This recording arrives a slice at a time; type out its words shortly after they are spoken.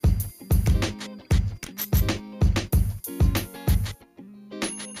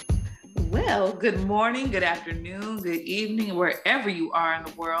Well, good morning, good afternoon, good evening, wherever you are in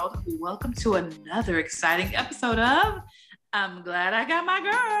the world. Welcome to another exciting episode of I'm Glad I Got My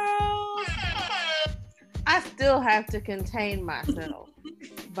Girls. I still have to contain myself,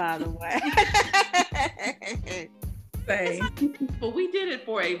 by the way. But we did it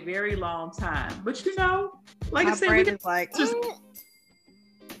for a very long time. But like My I said,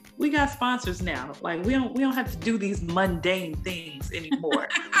 we got sponsors now. Like we don't have to do these mundane things anymore.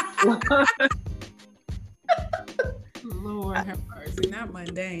 Lord have mercy, not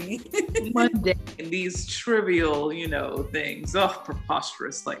mundane. Mundane, these trivial, things. Oh,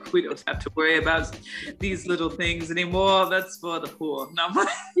 preposterous. Like we don't have to worry about these little things anymore. That's for the poor. No.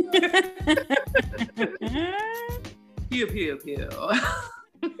 Pew, pew, pew.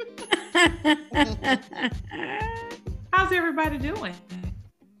 How's everybody doing?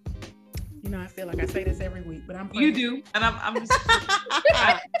 I feel like I say this every week, but I'm praying. You do, and I'm just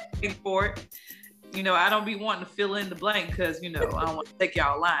asking for it. I don't be wanting to fill in the blank because, I don't want to take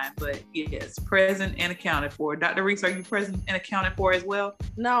y'all line, but yes, present and accounted for. Dr. Reese, are you present and accounted for as well?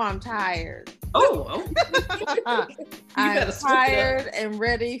 No, I'm tired. Oh. I'm tired and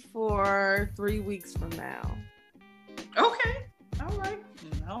ready for 3 weeks from now. Okay. All right.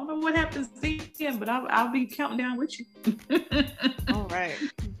 I don't know what happens then, but I'll be counting down with you. All right.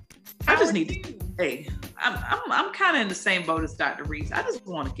 I just need to. Hey, I'm kind of in the same boat as Dr. Reese. I just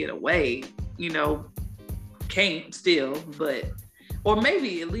want to get away. Can't still, or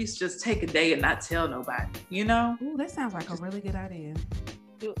maybe at least just take a day and not tell nobody. Ooh, that sounds like a really good idea.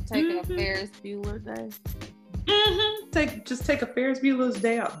 Take a Ferris Bueller day. Take a Ferris Bueller's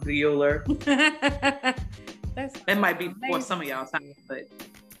day out. Bueller. That might be before some of y'all time,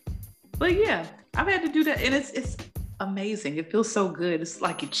 but yeah, I've had to do that, and it's amazing. It feels so good. It's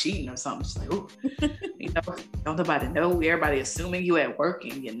like you're cheating or something. It's like, ooh, don't nobody know. Everybody assuming you at work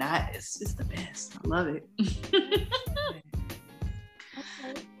and you're not. It's the best. I love it. Okay.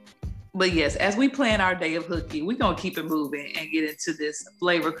 But yes, as we plan our day of hooky, we're gonna keep it moving and get into this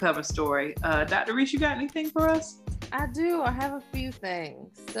flavor cover story. Dr. Reese, you got anything for us? I do. I have a few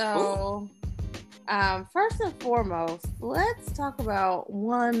things. So, first and foremost, let's talk about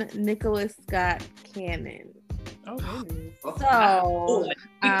one Nicholas Scott Cannon. So,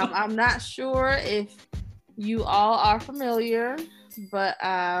 I'm not sure if you all are familiar, but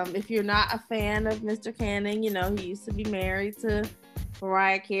if you're not a fan of Mr. Cannon, he used to be married to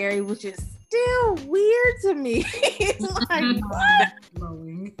Mariah Carey, which is still weird to me. It's like, what?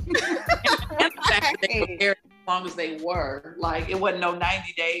 They were married as long as they were. Like, it wasn't no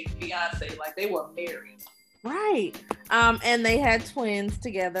 90-day Beyonce. Like, they were married. Right. And they had twins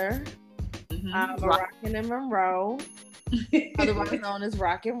together. Rockin' and Monroe, otherwise known as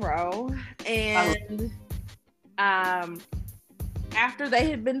Rock and Roll. And after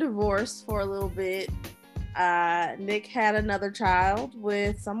they had been divorced for a little bit, Nick had another child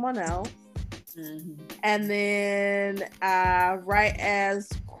with someone else. And then right as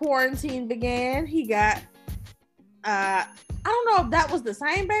quarantine began, he got I don't know if that was the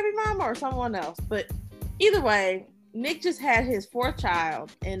same baby mama or someone else, but either way, Nick just had his fourth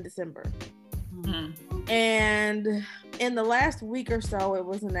child in December. And in the last week or so, it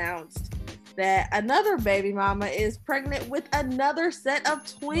was announced that another baby mama is pregnant with another set of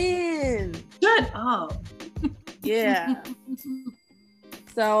twins. Shut up. Yeah.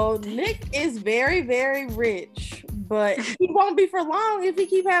 So Nick is very, very rich, but he won't be for long if he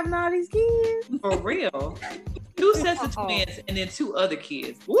keep having all these kids. For real. 2 sets of twins and then 2 other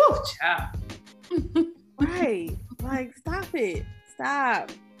kids. Woo, child. Right. Like, stop it.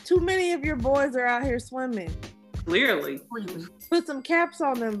 Stop. Too many of your boys are out here swimming. Clearly. Put some caps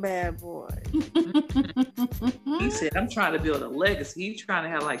on them bad boys. He said, I'm trying to build a legacy. He's trying to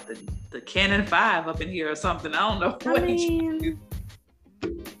have like the Canon 5 up in here or something. I don't know what he's trying to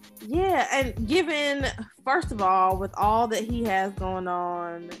do. Yeah, and given, first of all, with all that he has going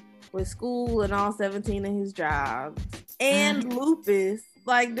on with school and all 17 of his jobs and lupus,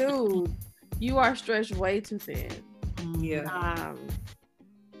 like, dude, you are stretched way too thin. Yeah.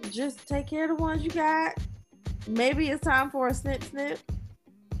 Just take care of the ones you got. Maybe it's time for a snip.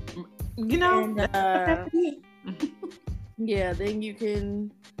 Yeah, then you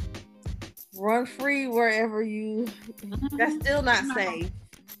can run free wherever you. That's still not safe.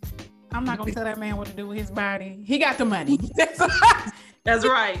 I'm not gonna tell that man what to do with his body. He got the money. That's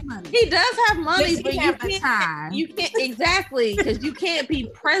right. He does have money, but you can't exactly, because you can't be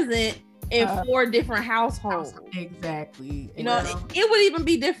present in 4 different households. Exactly. You know, it would even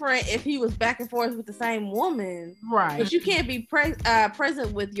be different if he was back and forth with the same woman. Right. But you can't be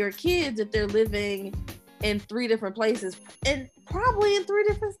present with your kids if they're living in 3 different places and probably in 3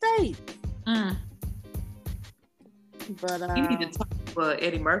 different states. Mm. But You need to talk to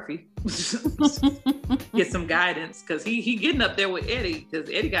Eddie Murphy. Get some guidance, because he getting up there with Eddie, because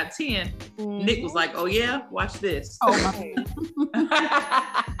Eddie got 10. Mm-hmm. Nick was like, oh yeah, watch this. Oh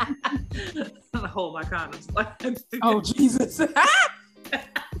my hold my condoms. Oh Jesus.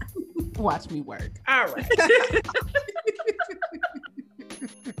 Watch me work. All right.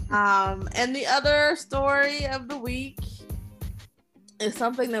 And the other story of the week is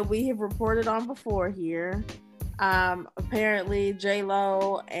something that we have reported on before here. Apparently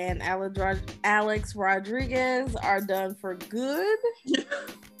J-Lo and Alex Rodriguez are done for good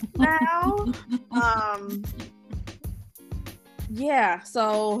now. Yeah,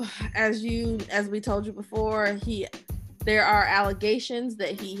 so as we told you before, there are allegations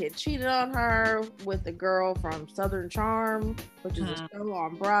that he had cheated on her with the girl from Southern Charm, which is a show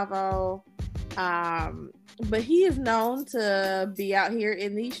on Bravo. But he is known to be out here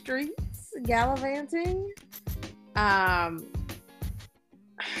in these streets gallivanting.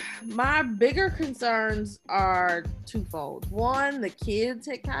 My bigger concerns are twofold. One, the kids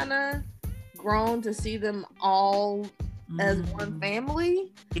had kind of grown to see them all as one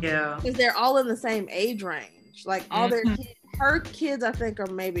family. Yeah. Because they're all in the same age range. Like all their kids, her kids, I think, are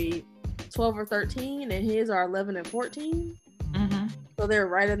maybe 12 or 13, and his are 11 and 14. Mm-hmm. So they're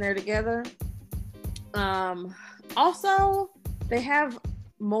right in there together. Also, they have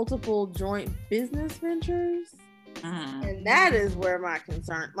multiple joint business ventures. And that is where my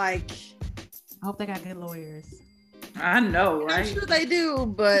concern, like, I hope they got good lawyers. I know, right? I'm sure they do,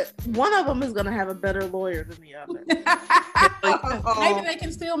 but one of them is going to have a better lawyer than the other. Maybe they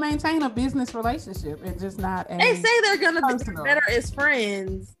can still maintain a business relationship and just not. They say they're going to be better as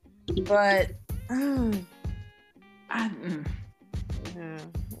friends, but I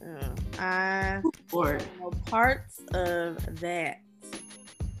know parts of that.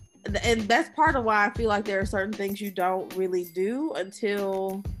 And that's part of why I feel like there are certain things you don't really do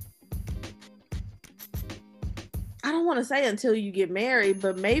until, I don't want to say until you get married,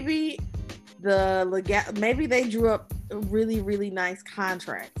 but maybe maybe they drew up really, really nice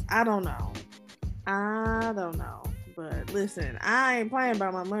contracts. I don't know. But listen, I ain't playing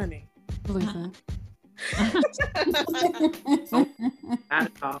by my money. Listen.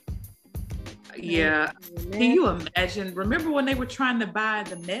 Yeah. Can you imagine? Remember when they were trying to buy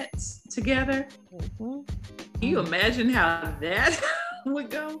the Mets together? Can you imagine how that would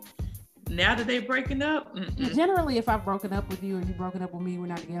go? Now that they're breaking up? Generally, if I've broken up with you or you broken up with me, we're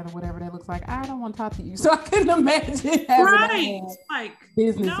not together, whatever that looks like, I don't want to talk to you. So I couldn't imagine having like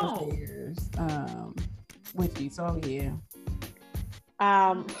business affairs with you. So yeah.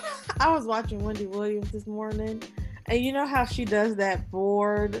 I was watching Wendy Williams this morning, and you know how she does that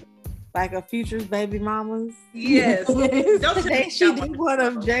board, like a Future's Baby Mamas? Yes. Today she did one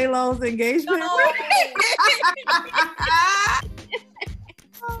of J-Lo's engagement.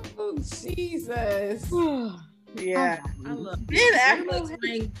 Oh, Jesus. Yeah. I love Ben Affleck's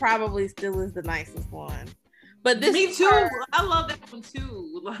ring probably still is the nicest one. But this Me too. I love that one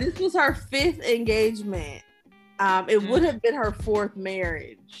too. This was her 5th engagement. It would have been her 4th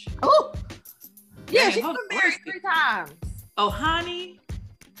marriage. Oh, yeah, she's been married 3 times. Oh, honey.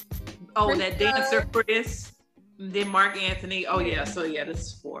 Oh, Chris, that dancer Chris. Then Mark Anthony. Oh yeah. So yeah, this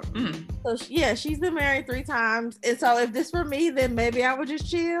is 4. So yeah, she's been married 3 times. And so if this were me, then maybe I would just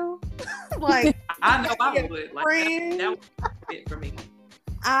chill. Like I know I would. Like that would be it for me.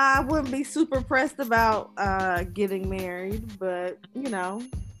 I wouldn't be super pressed about getting married, but you know,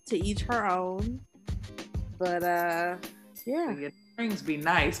 to each her own. But yeah. Rings be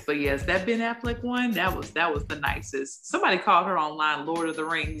nice, but yes, that Ben Affleck one, that was the nicest. Somebody called her online Lord of the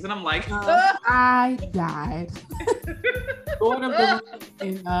Rings, and I'm like, I died. Lord of the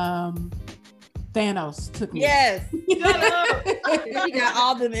Rings and Thanos took me. Yes, she got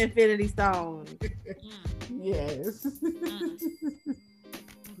all them Infinity Stones. Yes.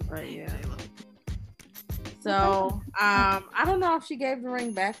 But yeah. So I don't know if she gave the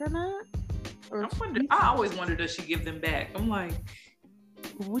ring back or not. I always wonder, does she give them back? I'm like,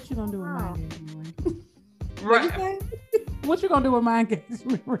 what you gonna do with my engagement ring? Right. What you gonna do with my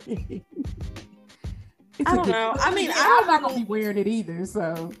engagement ring? I don't know. I mean, I'm not gonna be wearing it either.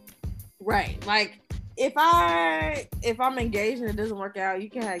 So, right. Like, if I'm engaged and it doesn't work out, you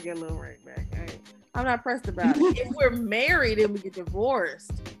can have your little ring back. I'm not pressed about it. If we're married and we get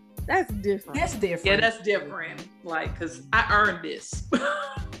divorced, that's different. That's different. Yeah, that's different. Like, cause I earned this.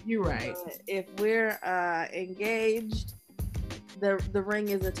 You're right. If we're engaged, the ring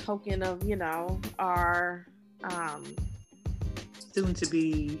is a token of, you know, our soon to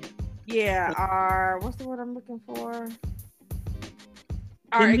be. Yeah, our, what's the word I'm looking for?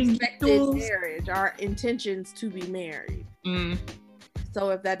 our expected marriage, our intentions to be married. So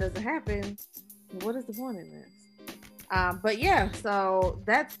if that doesn't happen, what is the point in this? But yeah, so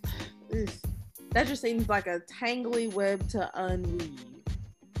that just seems like a tangly web to unweave.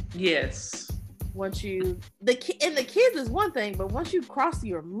 Yes. Once you the kids is one thing, but once you cross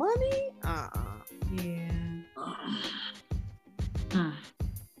your money, yeah.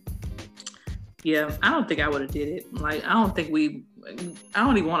 Yeah, I don't think I would have did it. Like, I don't even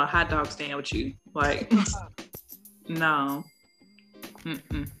want a hot dog stand with you. Like, no.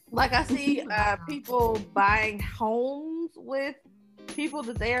 Like, I see people buying homes with people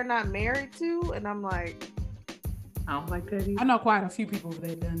that they are not married to, and I'm like, I don't like that either. I know quite a few people that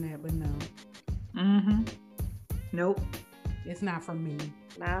have done that, but no. Nope. It's not for me.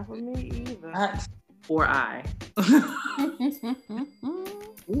 Not for me either. Not or I.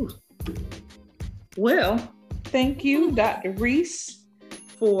 Well, thank you, Dr. Reese,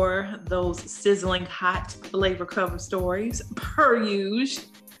 for those sizzling hot flavor cover stories, per usual.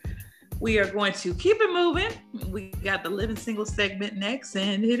 We are going to keep it moving. We got the Living Single segment next,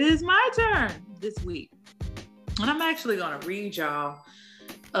 and it is my turn this week. And I'm actually going to read y'all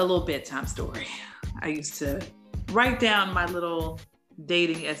a little bedtime story. I used to write down my little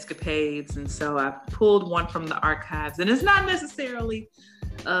dating escapades, and so I pulled one from the archives. And it's not necessarily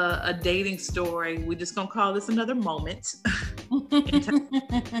a dating story. We're just going to call this another moment.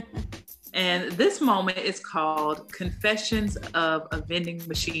 And this moment is called Confessions of a Vending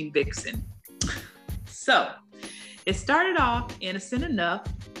Machine Vixen. So it started off innocent enough,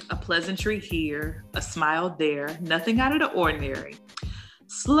 a pleasantry here, a smile there, nothing out of the ordinary.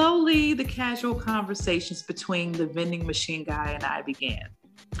 Slowly, the casual conversations between the vending machine guy and I began.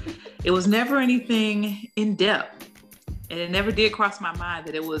 It was never anything in depth, and it never did cross my mind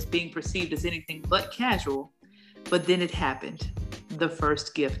that it was being perceived as anything but casual. But then it happened. The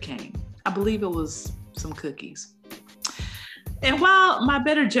first gift came. I believe it was some cookies. And while my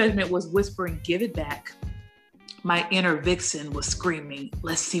better judgment was whispering, "Give it back," my inner vixen was screaming,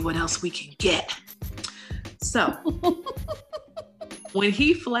 "Let's see what else we can get." So when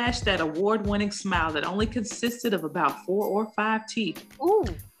he flashed that award-winning smile that only consisted of about 4 or 5 teeth,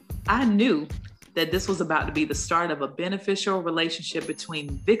 I knew that this was about to be the start of a beneficial relationship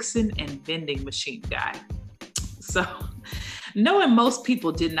between vixen and vending machine guy. So, knowing most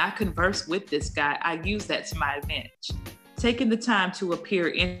people did not converse with this guy, I used that to my advantage, taking the time to appear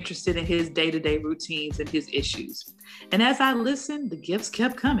interested in his day-to-day routines and his issues. And as I listened, the gifts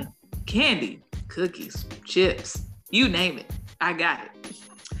kept coming. Candy, cookies, chips, you name it, I got it.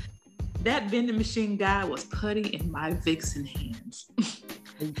 That vending machine guy was putty in my vixen hands.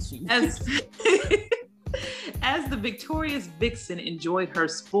 As the victorious vixen enjoyed her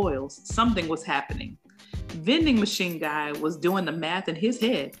spoils, something was happening. Vending machine guy was doing the math in his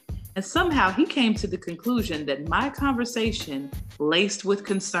head, and somehow he came to the conclusion that my conversation, laced with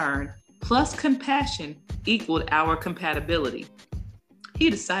concern plus compassion, equaled our compatibility. He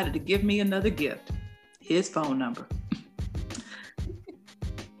decided to give me another gift, his phone number.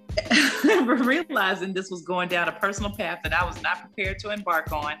 Realizing this was going down a personal path that I was not prepared to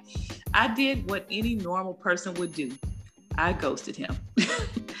embark on, I did what any normal person would do. I ghosted him.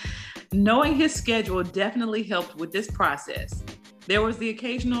 Knowing his schedule definitely helped with this process. There was the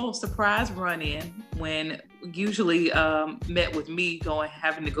occasional surprise run-in when usually met with me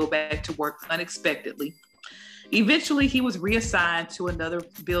having to go back to work unexpectedly. Eventually, he was reassigned to another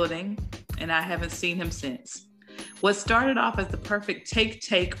building, and I haven't seen him since. What started off as the perfect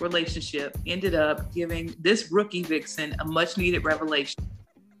take relationship ended up giving this rookie vixen a much-needed revelation.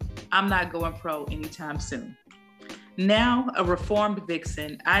 I'm not going pro anytime soon. Now, a reformed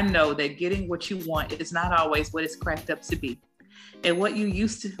vixen, I know that getting what you want is not always what it's cracked up to be. And what you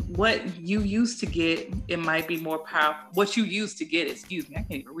used to get, it might be more powerful. What you used to get, excuse me, I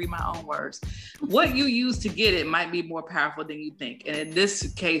can't even read my own words. What you used to get, it might be more powerful than you think. And in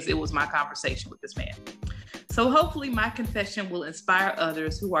this case, it was my conversation with this man. So hopefully my confession will inspire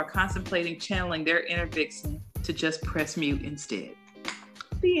others who are contemplating channeling their inner vixen to just press mute instead.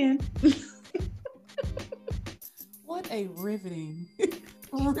 The end. What a riveting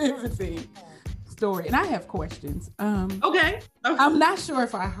story. And I have questions. Okay. I'm not sure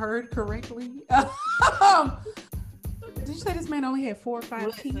if I heard correctly. Did you say this man only had 4 or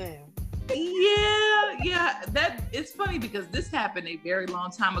 5 teeth? Yeah. That it's funny because this happened a very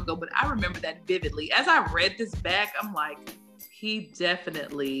long time ago, but I remember that vividly. As I read this back, I'm like, he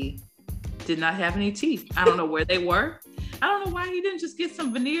definitely did not have any teeth. I don't know where they were. I don't know why he didn't just get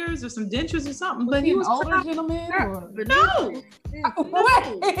some veneers or some dentures or something. But he was an older gentleman? No. He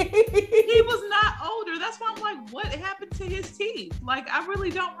was not older. That's why I'm like, what happened to his teeth? Like, I really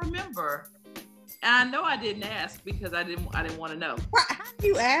don't remember. And I know I didn't ask because I didn't want to know. How do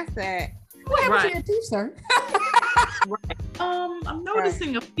you ask that? What happened to your teeth, sir? Right. I'm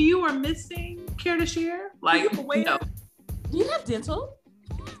noticing a few are missing. Care to share? Like, no. Do you have dental?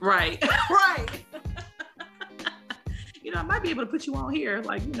 Right. Right. You know, I might be able to put you on here.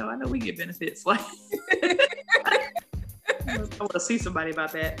 Like, you know, I know we get benefits. Like, I want to see somebody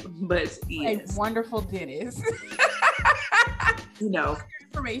about that. But yes. A wonderful dentist. You know,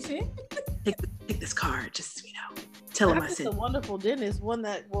 information. Take this card. Just, you know, tell him I said. A wonderful dentist, one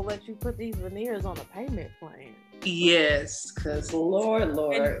that will let you put these veneers on a payment plan. Yes, because Lord,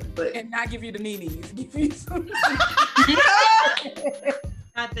 and not give you the neenies. Give you some.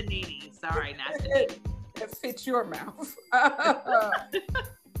 Not the neenies. Sorry, not the neenies. That fits your mouth.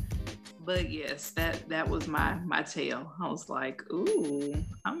 But yes, that was my tale. I was like, ooh,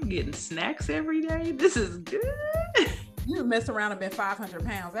 I'm getting snacks every day. This is good. You messed around and been 500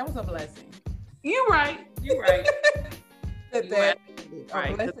 pounds. That was a blessing. You're right. Right.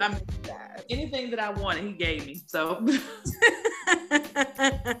 Anything that I wanted, he gave me. So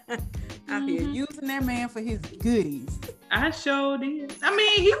I'm here using that man for his goodies. I sure did. I mean,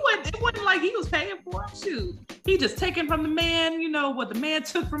 it wasn't like he was paying for it. Shoot. He just taking from the man, you know, what the man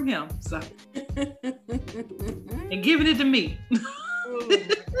took from him. So and giving it to me.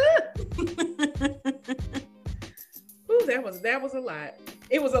 Ooh, that was a lot.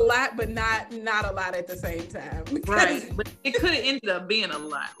 It was a lot, but not a lot at the same time. Right. But it could have ended up being a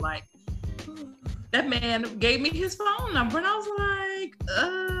lot. Like, that man gave me his phone number and I was like,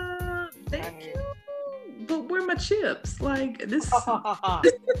 thank you. But where are my chips? Like, this is what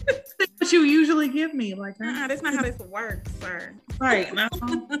you usually give me. Like, that's not how this works, sir. Right. No,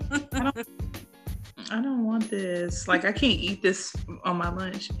 I don't want this. Like, I can't eat this on my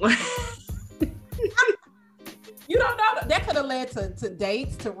lunch. You don't know. That could have led to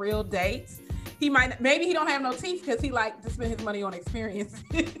dates, to real dates. Maybe he don't have no teeth because he like to spend his money on experiences.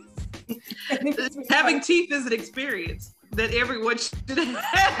 Having teeth is an experience that everyone should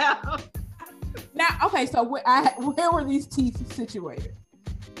have. Now, okay, so where were these teeth situated?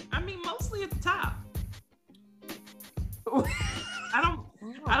 I mean, mostly at the top. I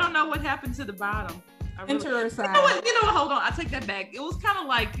don't know what happened to the bottom. Side. You know what? Hold on. I take that back. It was kind of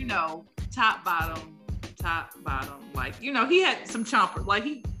like, you know, top, bottom. Like, you know, he had some chomper. Like,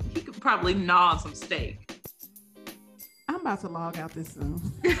 he could probably gnaw on some steak. I'm about to log out this soon.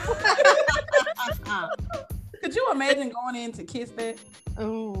 Could you imagine going in to kiss that?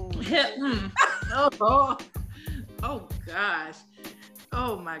 Oh gosh.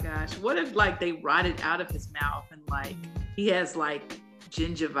 Oh my gosh. What if like they rotted out of his mouth and like he has like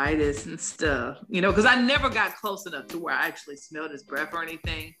gingivitis and stuff, you know, because I never got close enough to where I actually smelled his breath or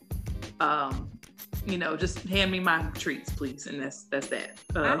anything. You know, just hand me my treats, please. And that's that.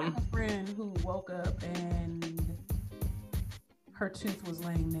 I have a friend who woke up and her tooth was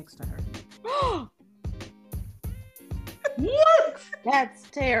laying next to her. What? That's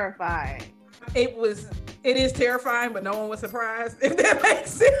terrifying. It is terrifying, but no one was surprised, if that makes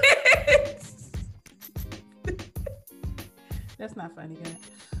sense. That's not funny, guys.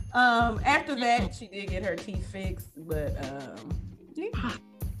 After that, she did get her teeth fixed, but I think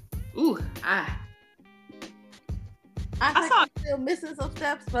I'm still missing some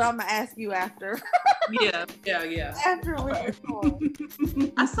steps, but I'm gonna ask you after. Yeah. After we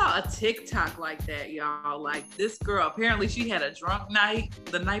record. I saw a TikTok like that, y'all. Like, this girl, apparently she had a drunk night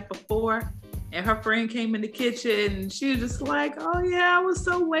the night before, and her friend came in the kitchen, and she was just like, "Oh yeah, I was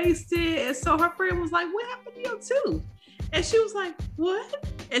so wasted." And so her friend was like, "What happened to your tooth?" And she was like, "What?"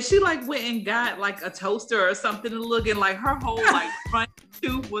 And she like went and got like a toaster or something to look, and like her whole like front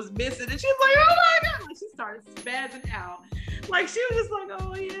tooth was missing, and she was like, "Oh my god!" Like, she started spazzing out. Like, she was just like,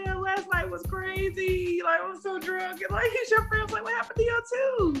 "Oh yeah, last night was crazy. Like, I was so drunk." And like, your friend was like, "What happened to your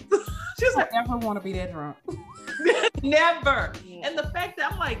tooth?" She was like, "I never want to be that drunk." Never. Yeah. And the fact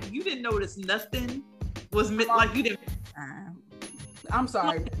that I'm like, you didn't notice nothing was like you didn't. I'm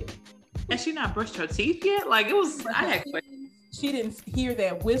sorry. Has she not brushed her teeth yet? Like, it was. I had questions. She didn't hear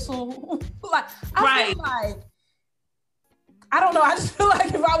that whistle. Like, right. Feel like, I don't know. I just feel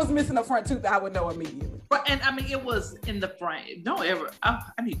like if I was missing a front tooth, I would know immediately. And I mean, it was in the front. Don't ever. I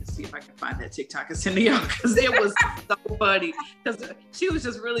need to see if I can find that TikTok and send it y'all, because it was so funny. Because she was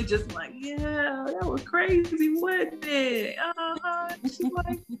just really just like, "Yeah, that was crazy, wasn't it?" She's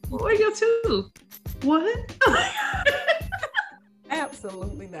like, "Where your tooth?" What?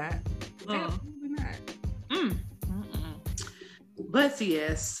 Absolutely not. Absolutely not. But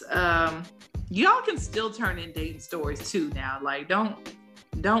yes, y'all can still turn in dating stories too now. Like, don't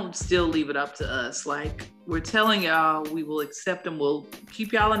don't still leave it up to us. Like, we're telling y'all we will accept them. We'll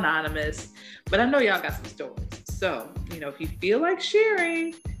keep y'all anonymous. But I know y'all got some stories. So, if you feel like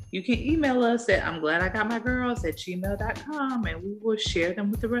sharing, you can email us at imgladIgotmygirls@gmail.com, and we will share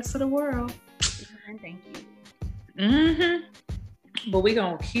them with the rest of the world. Thank you. But we're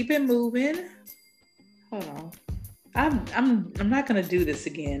going to keep it moving. Hold on. I'm not going to do this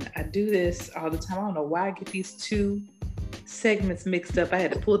again. I do this all the time. I don't know why I get these two segments mixed up. I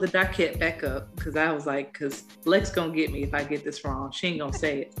had to pull the docket back up because I was like, because Lex gonna get me if I get this wrong. She ain't gonna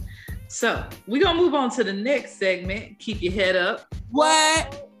say it. So we're gonna move on to the next segment. Keep your head up.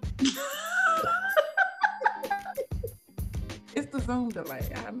 What? It's the Zoom delay.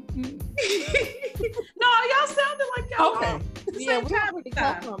 No, y'all sounded like y'all. Okay. Yeah, we're already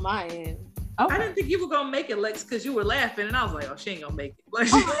talking on my end. Okay. I didn't think you were gonna make it, Lex, because you were laughing, and I was like, "Oh, she ain't gonna make it." Like,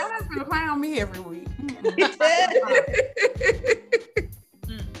 Y'all have been clown me every week.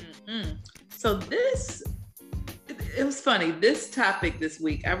 So it was funny. This topic this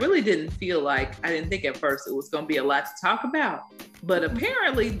week, I really didn't think at first it was gonna be a lot to talk about, but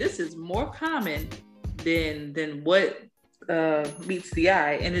apparently this is more common than what meets the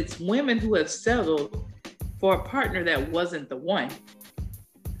eye, and it's women who have settled for a partner that wasn't the one.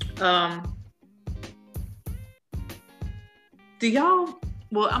 Do y'all?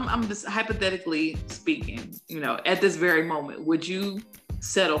 Well, I'm just hypothetically speaking. At this very moment, would you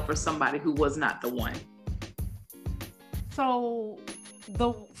settle for somebody who was not the one? So,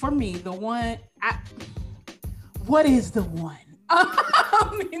 for me, the one. What is the one?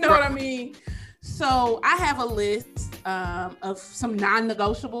 You know what I mean? So I have a list of some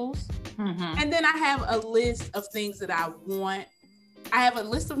non-negotiables, and then I have a list of things that I want. I have a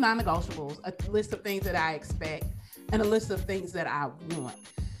list of non-negotiables, a list of things that I expect, and a list of things that I want.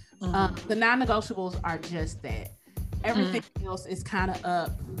 The non-negotiables are just that. Everything else is kind of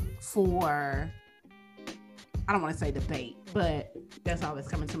up for, I don't want to say debate, but that's all that's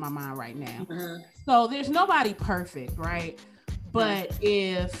coming to my mind right now. So there's nobody perfect, right? But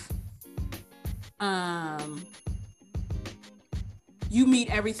if you meet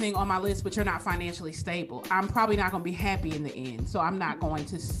everything on my list, but you're not financially stable, I'm probably not going to be happy in the end. So I'm not going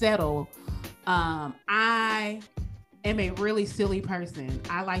to settle. I am a really silly person.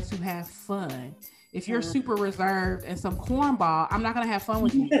 I like to have fun. If you're super reserved and some cornball, I'm not going to have fun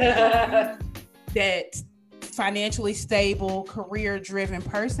with you. That financially stable, career-driven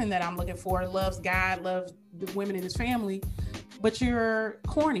person that I'm looking for, loves God, loves the women in his family, but you're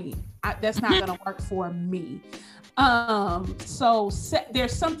corny. That's not going to work for me. So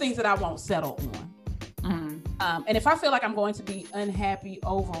there's some things that I won't settle on. And if I feel like I'm going to be unhappy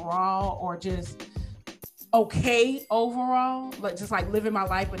overall, or just okay overall, but just like living my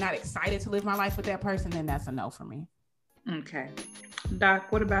life but not excited to live my life with that person, then that's a no for me. Okay.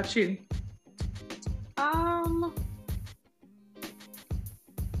 Doc, what about you?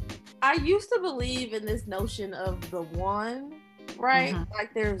 I used to believe in this notion of the one, right?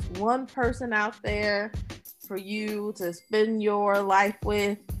 Like there's one person out there for you to spend your life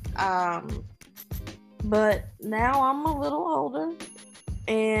with. But now I'm a little older,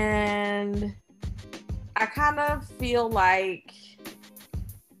 and I kind of feel like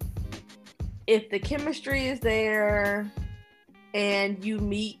if the chemistry is there and you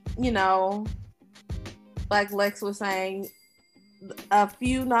meet, like Lex was saying, a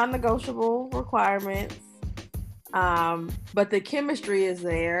few non-negotiable requirements, but the chemistry is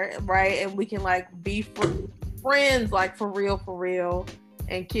there, right? And we can like be friends, like for real,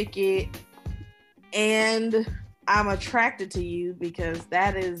 and kick it. And I'm attracted to you because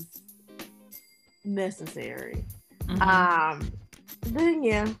that is necessary. Then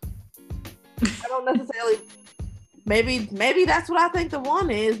yeah, I don't necessarily. Maybe that's what I think the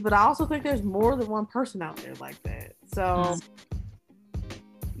one is, but I also think there's more than one person out there like that. So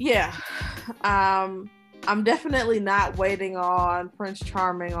yeah, I'm definitely not waiting on Prince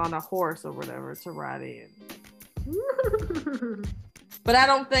Charming on a horse or whatever to ride in. But I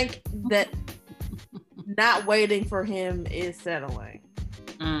don't think that not waiting for him is settling.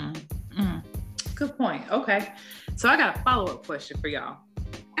 Good point. Okay, so I got a follow-up question for y'all.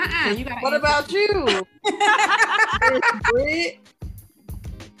 What about you? I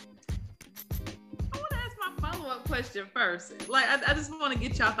want to ask my follow-up question first. Like, I just want to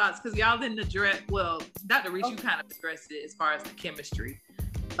get y'all thoughts because y'all didn't address. Well, Dr. Reese, you kind of addressed it as far as the chemistry.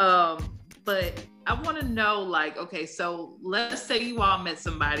 But I want to know, like, okay, so let's say you all met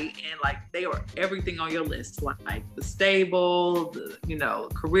somebody and like they were everything on your list, like the stable, the,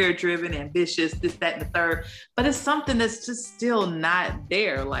 career-driven, ambitious, this, that, and the third. But it's something that's just still not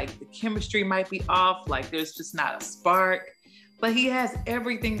there. Like the chemistry might be off. Like there's just not a spark. but he has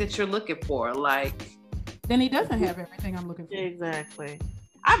everything that you're looking for. Like, then he doesn't have everything I'm looking for. Exactly.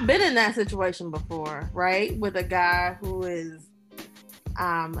 I've been in that situation before, right? With a guy who is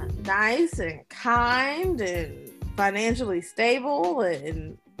nice and kind and financially stable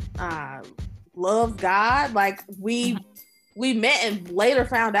and loves God. Like we met and later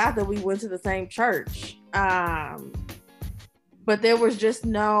found out that we went to the same church. But there was just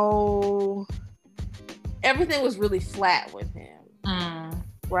everything was really flat with him.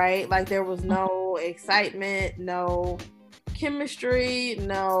 Right? Like there was no excitement, no chemistry,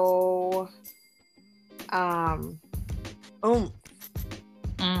 no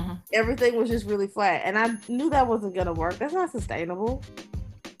everything was just really flat. And I knew that wasn't gonna work. That's not sustainable.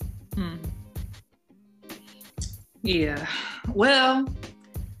 Yeah. Well,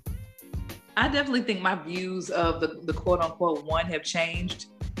 I definitely think my views of the quote unquote one have changed,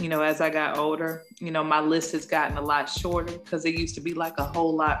 as I got older. My list has gotten a lot shorter because there used to be like a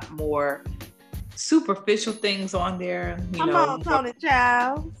whole lot more superficial things on there. Come on, Tony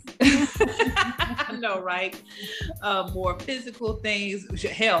Childs. I know, right? More physical things.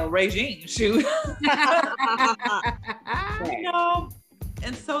 Hell, Regine, shoot.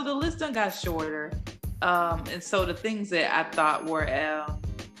 And so the list done got shorter. And so the things that I thought were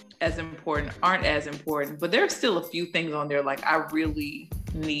as important aren't as important, but there's still a few things on there like I really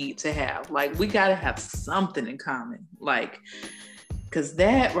need to have. Like we got to have something in common. Like, because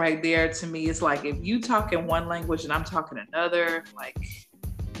that right there to me is like, if you talk in one language and I'm talking another, like,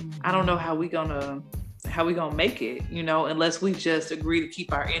 I don't know how we gonna make it, unless we just agree to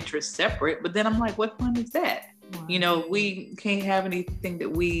keep our interests separate. But then I'm like, what fun is that? Wow. We can't have anything that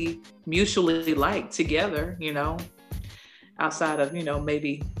we mutually like together, outside of,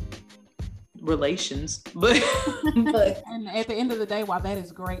 maybe relations. But and at the end of the day, while that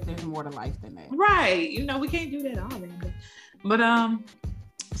is great, there's more to life than that. Right. We can't do that all day. But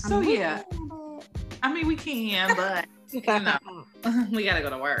yeah. I mean, we can, but we gotta go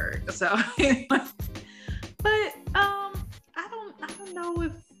to work. So but I don't know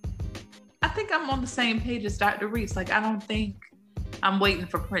if I think I'm on the same page as Dr. Reese. Like, I don't think I'm waiting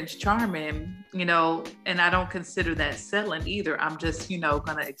for Prince Charming, and I don't consider that settling either. I'm just,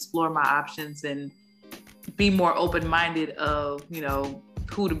 gonna explore my options and be more open-minded of,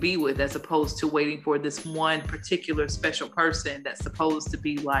 who to be with, as opposed to waiting for this one particular special person that's supposed to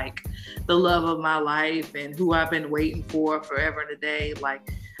be like the love of my life and who I've been waiting for forever and a day.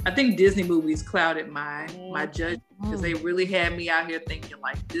 Like, I think Disney movies clouded my judgment because they really had me out here thinking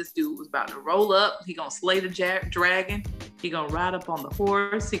like this dude was about to roll up. He gonna slay the dragon. He gonna ride up on the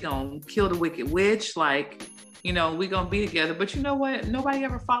horse. He gonna kill the wicked witch. Like, we gonna be together. But you know what? Nobody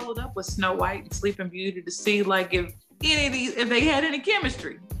ever followed up with Snow White and Sleeping Beauty to see like if they had any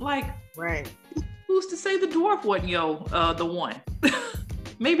chemistry. Like, right? Who's to say the dwarf wasn't the one?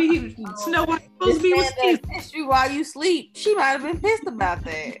 Maybe Snow White supposed to be with Steve. Pissed you while you sleep. She might have been pissed about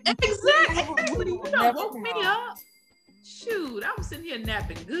that. Exactly. Woke me up. Shoot, I was sitting here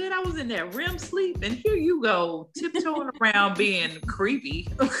napping good. I was in that REM sleep, and here you go, tiptoeing around being creepy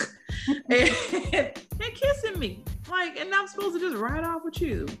and kissing me. Like, and I'm supposed to just ride off with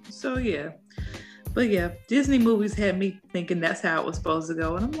you. So yeah. But yeah, Disney movies had me thinking that's how it was supposed to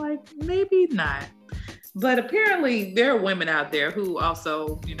go. And I'm like, maybe not. But apparently there are women out there who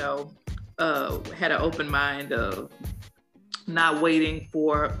also, had an open mind of not waiting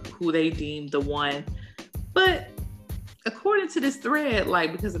for who they deemed the one. But according to this thread,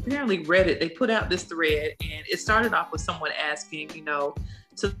 like, because apparently Reddit, they put out this thread and it started off with someone asking,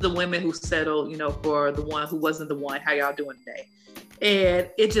 to the women who settled, for the one who wasn't the one, how y'all doing today? And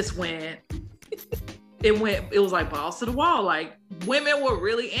it just went, it was like balls to the wall. Like, women were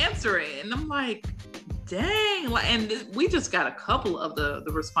really answering. And I'm like, dang. Like, and we just got a couple of the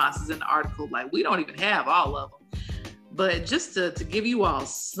responses in the article. Like, we don't even have all of them. But just to give you all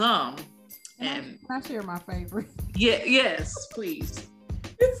some. And I share my favorite. Yeah, yes, please.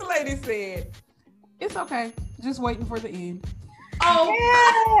 This lady said, it's okay. Just waiting for the end. Oh,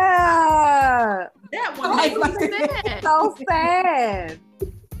 yeah. That one made me sad. So sad.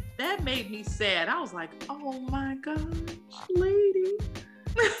 That made me sad. I was like, oh my gosh, lady.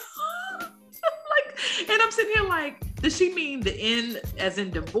 And I'm sitting here like, does she mean the end as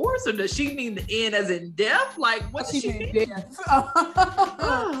in divorce, or does she mean the end as in death? Like, what does she mean?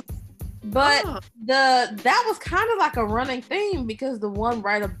 But that was kind of like a running theme, because the one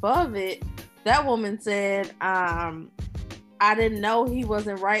right above it, that woman said, I didn't know he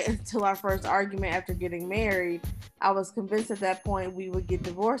wasn't right until our first argument after getting married. I was convinced at that point we would get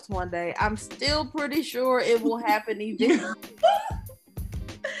divorced one day. I'm still pretty sure it will happen eventually.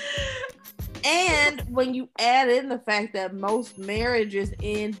 And when you add in the fact that most marriages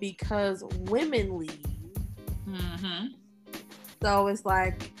end because women leave. Mm-hmm. So it's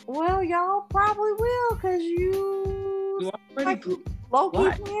like, well, y'all probably will because you already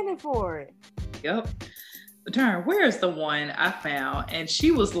low-key planning for it. Yep. Darn, where's the one I found? And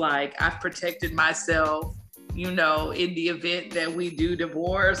she was like, I've protected myself, in the event that we do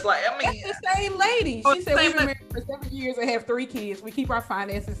divorce. Like, I mean, it's the same lady. She said we've been married for 7 years and have 3 kids. We keep our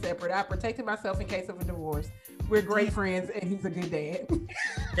finances separate. I protected myself in case of a divorce. We're great friends, and he's a good dad.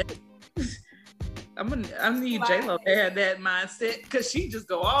 I need J-Lo to have that mindset because she just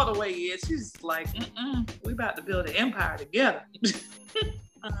go all the way in. She's like, we about to build an empire together.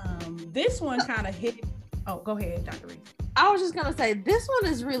 This one kind of hit. Oh, go ahead, Dr. Reese. I was just gonna say this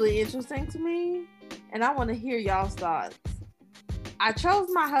one is really interesting to me, and I want to hear y'all's thoughts. I chose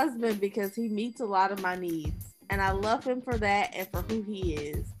my husband because he meets a lot of my needs, and I love him for that and for who he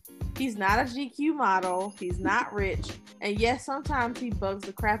is. He's not a GQ model. He's not rich, and yes, sometimes he bugs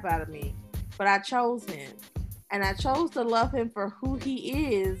the crap out of me. But I chose him, and I chose to love him for who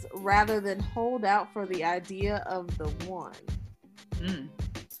he is rather than hold out for the idea of the one.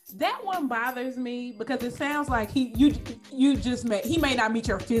 That one bothers me because it sounds like he may not meet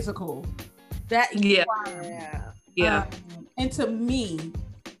your physical. Yeah. And to me,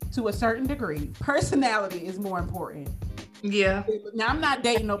 to a certain degree, personality is more important. Yeah. Now I'm not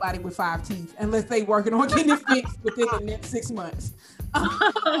dating nobody with 5 teeth unless they working on getting it fixed within the next 6 months.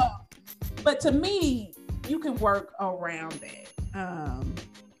 But to me, you can work around that.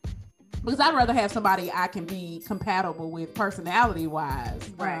 Because I'd rather have somebody I can be compatible with personality-wise.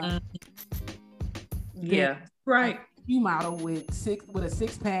 Right. Yeah. Right. You model with a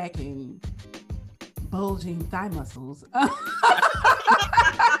 6-pack and bulging thigh muscles.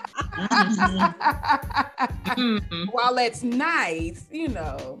 While that's nice,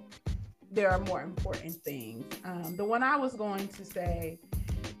 there are more important things. The one I was going to say,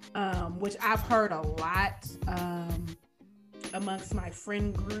 which I've heard a lot amongst my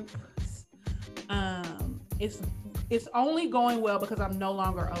friend group, it's only going well because I'm no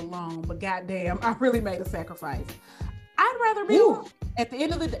longer alone, but goddamn, I really made a sacrifice. I'd rather be alone. At the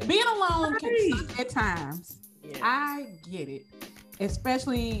end of the day, being alone can suck at times. Yeah. I get it.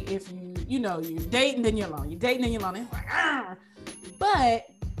 Especially if you're dating, then you're alone. You're dating, then you're alone. It's like, ah. But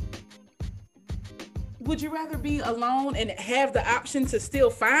would you rather be alone and have the option to still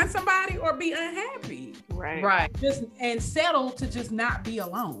find somebody or be unhappy? Right. And settle to just not be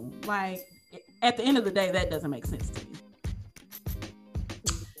alone. Like, at the end of the day, that doesn't make sense to me.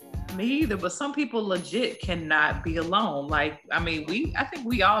 Me either, but some people legit cannot be alone. Like, I think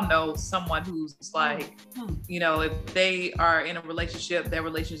we all know someone who's like, if they are in a relationship, their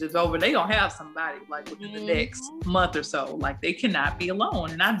relationship's over, they don't have somebody like within the next month or so. Like, they cannot be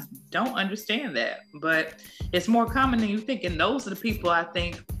alone. And I don't understand that, but it's more common than you think. And those are the people I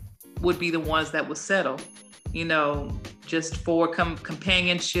think would be the ones that would settle, just for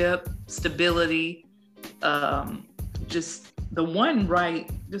companionship, stability, just the one, right?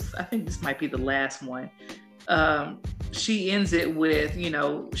 I think this might be the last one. She ends it with,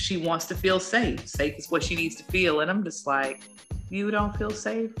 she wants to feel safe. Safe is what she needs to feel. And I'm just like, you don't feel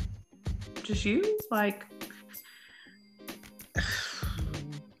safe? Just you? Like, you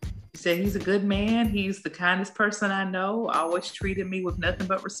say he's a good man. He's the kindest person I know. Always treated me with nothing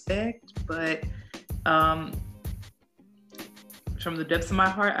but respect. But from the depths of my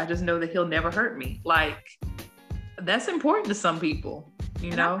heart, I just know that he'll never hurt me. Like, that's important to some people,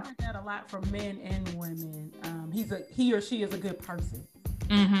 I've heard that a lot from men and women. He or she is a good person.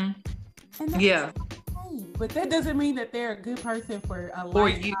 Mm-hmm. And that's okay. But that doesn't mean that they're a good person for a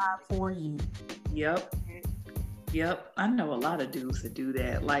lifetime for you. Yep. I know a lot of dudes that do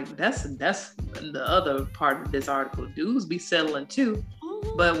that. Like, that's the other part of this article. Dudes be settling too.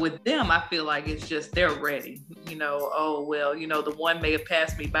 But with them, I feel like it's just they're ready. The one may have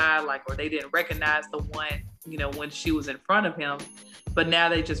passed me by, like, or they didn't recognize the one, when she was in front of him. But now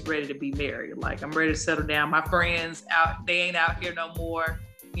they just ready to be married. Like, I'm ready to settle down. My friends they ain't out here no more,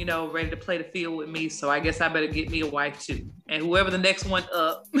 ready to play the field with me. So I guess I better get me a wife too. And whoever the next one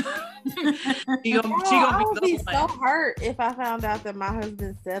up, she gonna be so hurt if I found out that my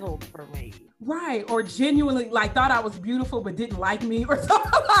husband settled for me. Right. Or genuinely thought I was beautiful but didn't like me or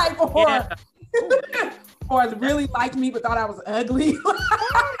something or really liked me but thought I was ugly.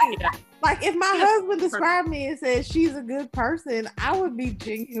 Like, if my husband described me and said she's a good person, I would be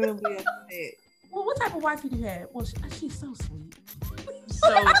genuinely upset. Well, what type of wife did you have? Well, she's so sweet.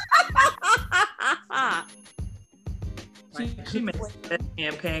 She makes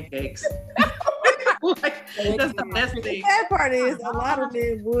and pancakes. That's the best thing. The bad part is a lot of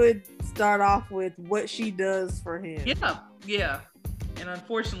men would start off with what she does for him. Yeah. And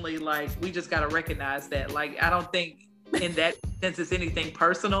unfortunately, like, we just got to recognize that. Like, I don't think in that sense it's anything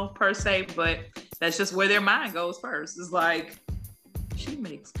personal per se, but that's just where their mind goes first. It's like, she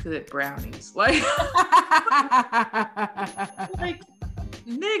makes good brownies. Like, like,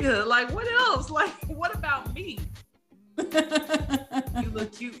 nigga, like, what else? Like, what about me? You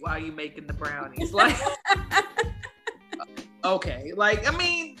look cute while you making the brownies. Like, okay. Like, I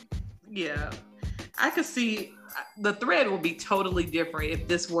mean, yeah. I could see the thread would be totally different if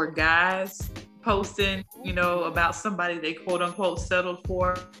this were guys posting, you know, about somebody they quote unquote settled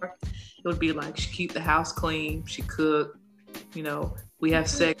for. It would be like, she keep the house clean, she cook, you know, we have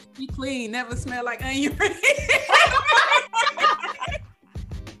sex. She clean, never smell like onion rings.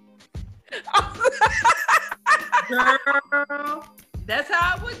 Girl, that's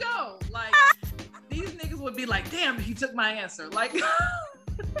how it would go. Like, these niggas would be like, damn, he took my answer. Like,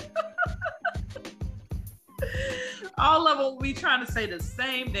 all of them will be trying to say the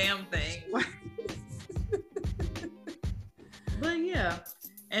same damn thing. But yeah.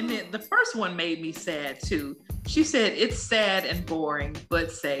 And then the first one made me sad too. She said, it's sad and boring,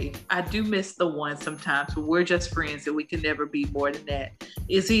 but say, I do miss the one sometimes where we're just friends and we can never be more than that.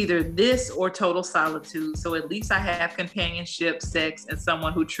 It's either this or total solitude. So at least I have companionship, sex, and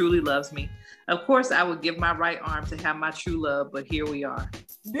someone who truly loves me. Of course, I would give my right arm to have my true love, but here we are.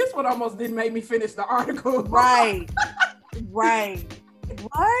 This one almost didn't make me finish the article. Right. Right.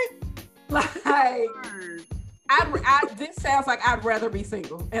 What? Like, this sounds like I'd rather be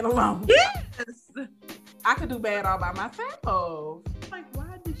single and alone. Yes. I could do bad all by myself. Like,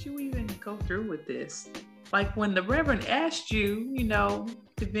 why did you even go through with this? Like, when the Reverend asked you, you know,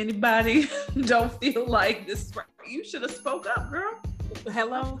 if anybody don't feel like this is right, you should have spoke up, girl.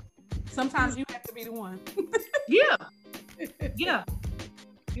 Hello? Sometimes you have to be the one. Yeah. Yeah.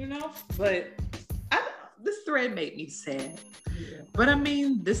 You know, but this thread made me sad. Yeah. But I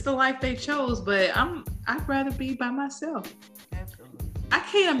mean, this is the life they chose, but I'd rather be by myself. Absolutely. I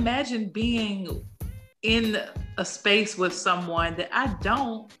can't imagine being in a space with someone that I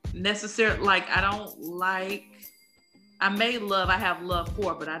don't necessarily like. I don't like. I may love, I have love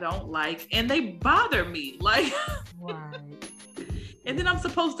for, but I don't like, and they bother me. Like, right. And then I'm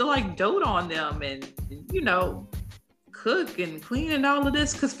supposed to like dote on them and, you know, cook and clean and all of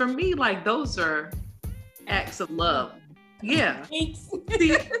this. Cause for me, like, those are acts of love. Yeah. See,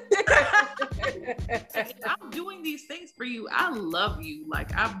 I'm doing these things for you. I love you.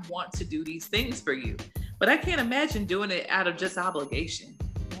 Like, I want to do these things for you, but I can't imagine doing it out of just obligation.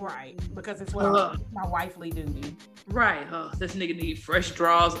 Right. Because it's my wifely duty. Right. This nigga need fresh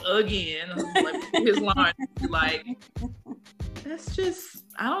draws again. Like, his line. Like, that's just,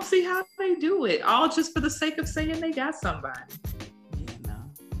 I don't see how they do it. All just for the sake of saying they got somebody. Yeah, no.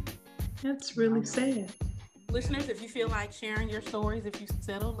 That's really sad. Listeners, if you feel like sharing your stories, if you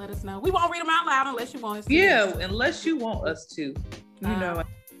settle, let us know. We won't read them out loud unless you want us to. Yeah, unless you want us to. You know,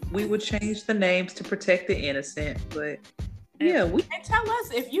 we would change the names to protect the innocent, but yeah, and tell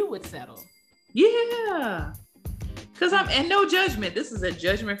us if you would settle. Yeah. Because and no judgment. This is a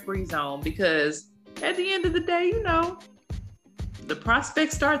judgment-free zone, because at the end of the day, you know, the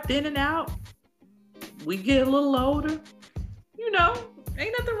prospects start thinning out. We get a little older. You know,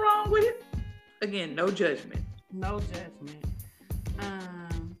 ain't nothing wrong with it. Again, no judgment. No judgment.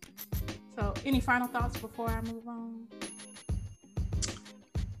 So any final thoughts before I move on?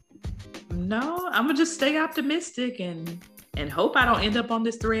 No, I'm gonna just stay optimistic and hope I don't end up on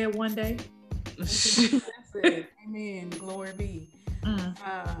this thread one day. That's it. Amen. Glory be.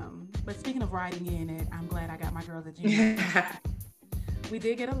 But speaking of writing in it, I'm glad I got my girls at Gmail. We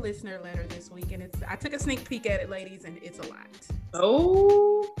did get a listener letter this week, and I took a sneak peek at it, ladies, and it's a lot.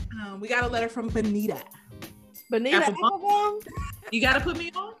 Oh. We got a letter from Benita. Benita, you got to put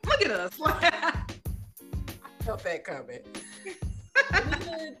me on? Look at us. I felt that coming.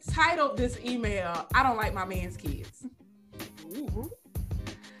 Benita titled this email, I don't like my man's kids. Ooh.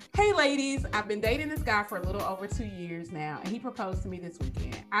 Hey ladies, I've been dating this guy for a little over 2 years now, and he proposed to me this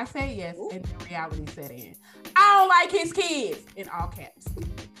weekend. I said yes, and then reality set in. I don't like his kids, in all caps.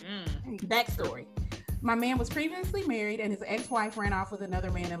 Backstory. My man was previously married, and his ex-wife ran off with another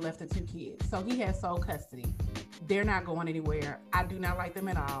man and left the 2 kids. So he has sole custody. They're not going anywhere. I do not like them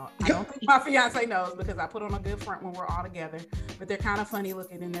at all. I don't think my fiance knows, because I put on a good front when we're all together, but they're kind of funny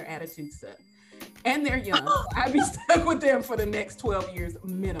looking and their attitude sucks. And they're young. So I'd be stuck with them for the next 12 years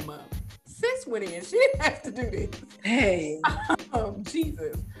minimum. Sis went in. She didn't have to do this. Hey.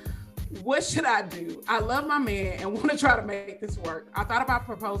 Jesus. what should I do? I love my man and want to try to make this work. I thought about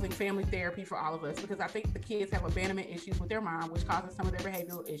proposing family therapy for all of us because I think the kids have abandonment issues with their mom, which causes some of their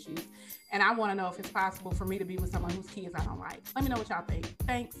behavioral issues. And I want to know if it's possible for me to be with someone whose kids I don't like. Let me know what y'all think.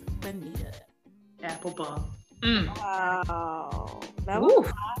 Thanks, Benita. Apple bomb. Wow. That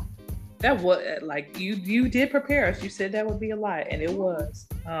was like you did prepare us. You said that would be a lot, and it was.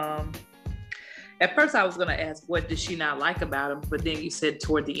 At first, I was going to ask, what did she not like about him? But then you said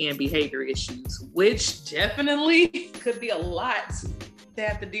toward the end, behavior issues, which definitely could be a lot to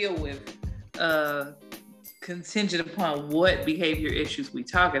have to deal with, contingent upon what behavior issues we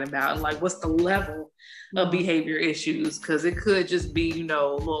talking about. And like, what's the level of behavior issues? Because it could just be, a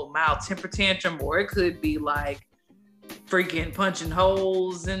little mild temper tantrum, or it could be like freaking punching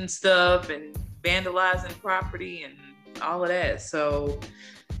holes and stuff and vandalizing property and all of that. So,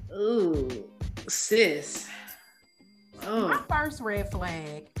 ooh. Sis. My first red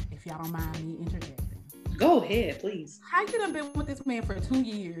flag, if y'all don't mind me interjecting. Go ahead, please. How you done been with this man for 2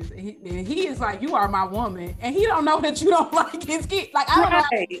 years and he is like, you are my woman, and he don't know that you don't like his kids. Like, I don't know how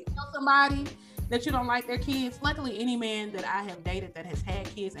to tell somebody that you don't like their kids. Luckily, any man that I have dated that has had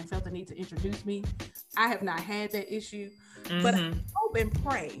kids and felt the need to introduce me, I have not had that issue. But I hope and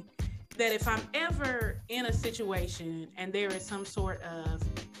pray that if I'm ever in a situation and there is some sort of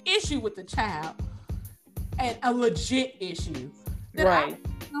issue with the child, and a legit issue, that I'm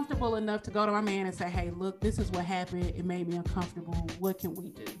comfortable enough to go to my man and say, hey, look, this is what happened. It made me uncomfortable. What can we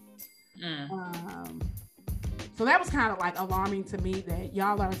do? So that was kind of like alarming to me, that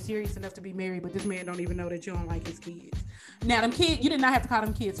y'all are serious enough to be married, but this man don't even know that you don't like his kids. Now, them kids, you did not have to call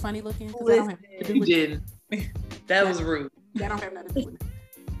them kids funny looking. You didn't. That was rude. That don't have nothing to do with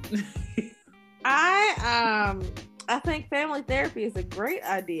it. I think family therapy is a great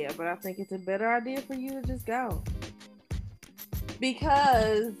idea, but I think it's a better idea for you to just go,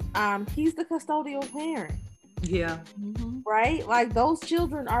 because he's the custodial parent. Yeah. Right? Like, those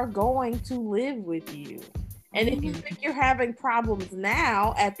children are going to live with you. And if you think you're having problems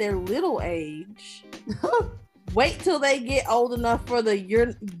now at their little age, wait till they get old enough for the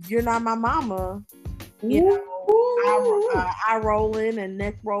you're not my mama, eye rolling and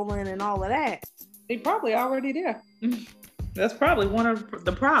neck rolling and all of that. They probably already there. That's probably one of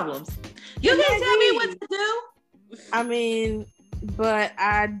the problems. You can't tell me what to do. I mean, but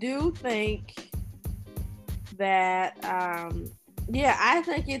I do think that, I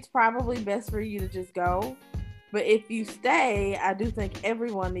think it's probably best for you to just go. But if you stay, I do think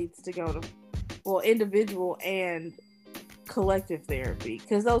everyone needs to go to, individual and collective therapy,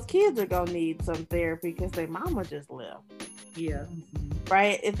 because those kids are going to need some therapy because their mama just left. Yeah.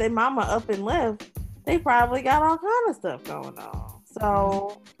 Right? If their mama up and left, they probably got all kind of stuff going on.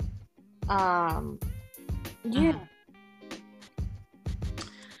 So,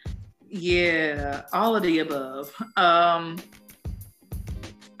 Yeah, all of the above. I'm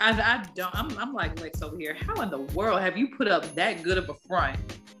like Lex over here. How in the world have you put up that good of a front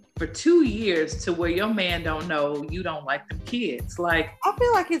for 2 years to where your man don't know you don't like them kids? Like, I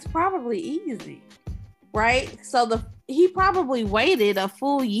feel like it's probably easy, right? So he probably waited a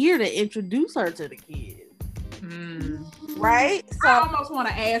full year to introduce her to the kids. Right? So I almost want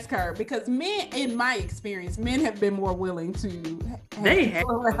to ask her, because men, in my experience, men have been more willing to have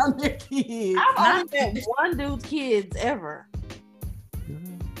around their kids. I've only met one dude's kids ever.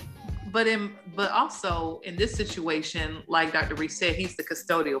 But also in this situation, like Dr. Reese said, he's the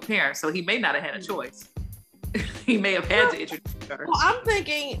custodial parent, so he may not have had a choice. He may have had to introduce her. Well, I'm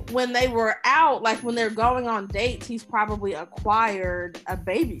thinking when they were out, like when they're going on dates, he's probably acquired a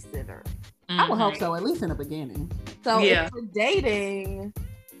babysitter. I would hope so, at least in the beginning. So if we're dating,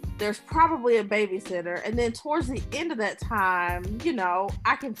 there's probably a babysitter. And then towards the end of that time,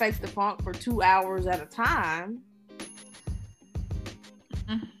 I can fake the funk for 2 hours at a time.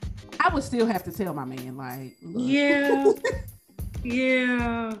 I would still have to tell my man, like, look. Yeah.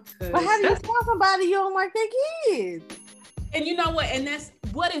 Yeah. But how do you tell somebody you don't like their kids? And you know what? And that's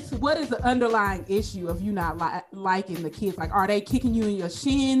what is the underlying issue of you not liking the kids? Like, are they kicking you in your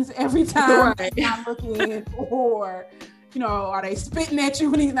shins every time he's not looking, or are they spitting at you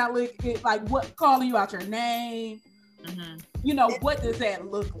when he's not looking? Like, what, calling you out your name? What does that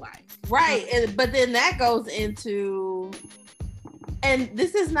look like? Right, but then that goes into. And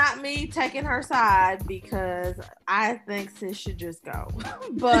this is not me taking her side, because I think sis should just go.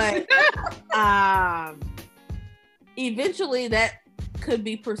 But eventually that could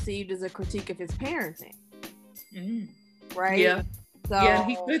be perceived as a critique of his parenting. Right? Yeah. So, yeah,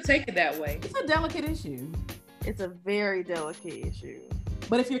 he could take it that way. It's a delicate issue. It's a very delicate issue.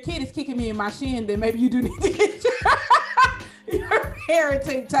 But if your kid is kicking me in my shin, then maybe you do need to get your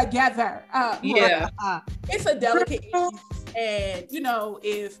parenting together. Yeah. It's a delicate issue. And, you know,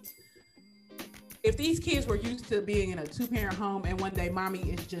 if these kids were used to being in a 2-parent home and one day mommy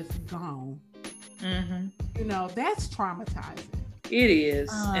is just gone, you know, that's traumatizing. It is.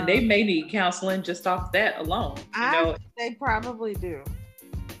 And they may need counseling just off that alone. You know? They probably do.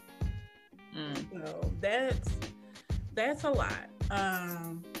 So that's a lot.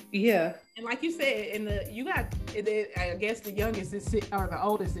 Yeah. And like you said, I guess the youngest is 6, or the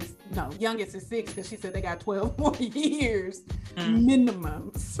oldest is, youngest is 6, because she said they got 12 more years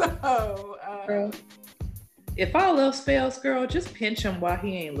minimum. So, girl, if all else fails, girl, just pinch him while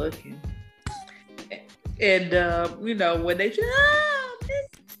he ain't looking. And, you know, when they just,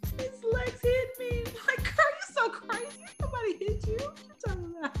 his legs hit me. Like, girl, you're so crazy. Nobody hit you. What you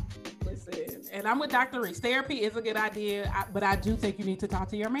talking about? Listen, and I'm with Dr. Reese. Therapy is a good idea, but I do think you need to talk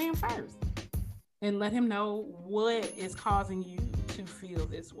to your man first and let him know what is causing you to feel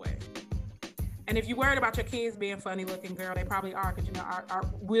this way. And if you're worried about your kids being funny looking, girl, they probably are, because you know,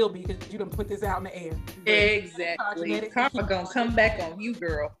 will be, because you done put this out in the air. Exactly. Karma gonna come back on you,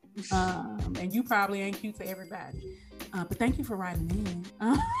 girl. And you probably ain't cute to everybody. But thank you for writing in.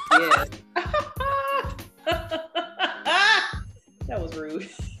 Yes. That was rude.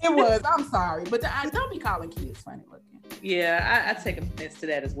 It was. I'm sorry, but don't be calling kids funny looking. Yeah, I take offense to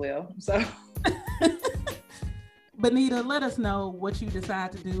that as well. So, Benita, let us know what you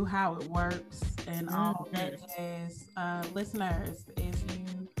decide to do, how it works, and all that jazz. Listeners, if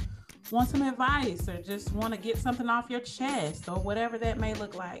you want some advice or just want to get something off your chest or whatever that may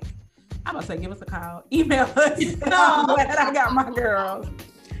look like, I'm gonna say give us a call. Email us. I'm glad I got my girls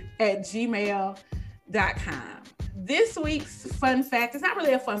at gmail.com. This week's fun fact, it's not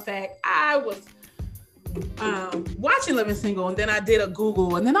really a fun fact. I was watching Living Single, and then I did a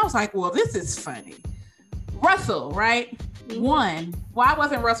Google, and then I was like, well, this is funny. Russell, right? One, why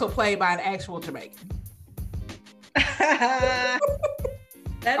wasn't Russell played by an actual Jamaican?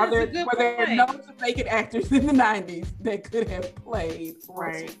 Were there no Jamaican actors in the 90s that could have played Russell?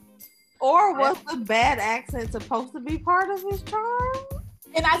 Right. Or was the bad accent supposed to be part of his charm?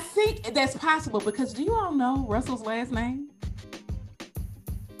 And I think that's possible, because do you all know Russell's last name?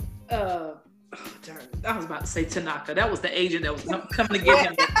 I was about to say Tanaka. That was the agent that was coming to get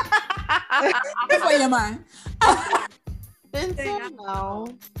him. That's where your mind. Vincent, no.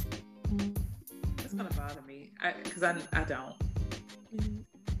 It's gonna bother me because I don't.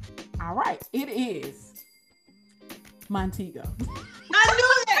 All right, it is Montego. I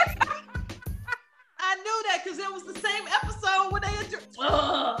knew that. I knew that because it was the same episode when they.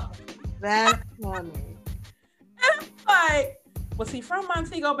 That's funny. Like, was he from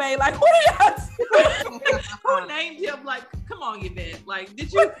Montego Bay? Like, what are y'all doing? Who named him? Like, come on, Yvette. Like,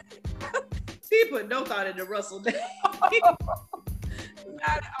 did you? He put no thought into Russell name. Not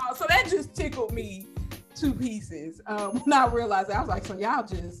at all. So that just tickled me to pieces. When I realized, I was like, so y'all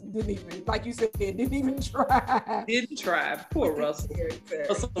just didn't even, like you said, didn't even try. Didn't try. Poor Russell.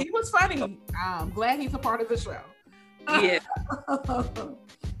 He was funny. I'm glad he's a part of the show. Yeah.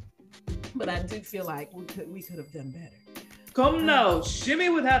 But I do feel like we could have done better. Come now, shimmy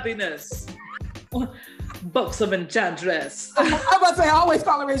with happiness. Buxom enchantress. I'm about to say, I always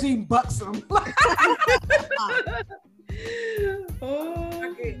call her Regine Buxom. Oh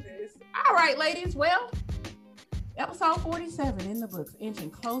my goodness. All right, ladies. Well, episode 47 in the books, inching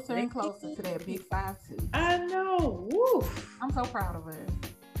closer and closer to that big 5-2. I know. Woo. I'm so proud of us.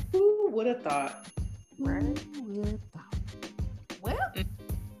 Who would have thought? Right? Who would have thought? Well,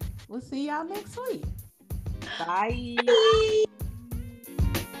 we'll see y'all next week. Bye.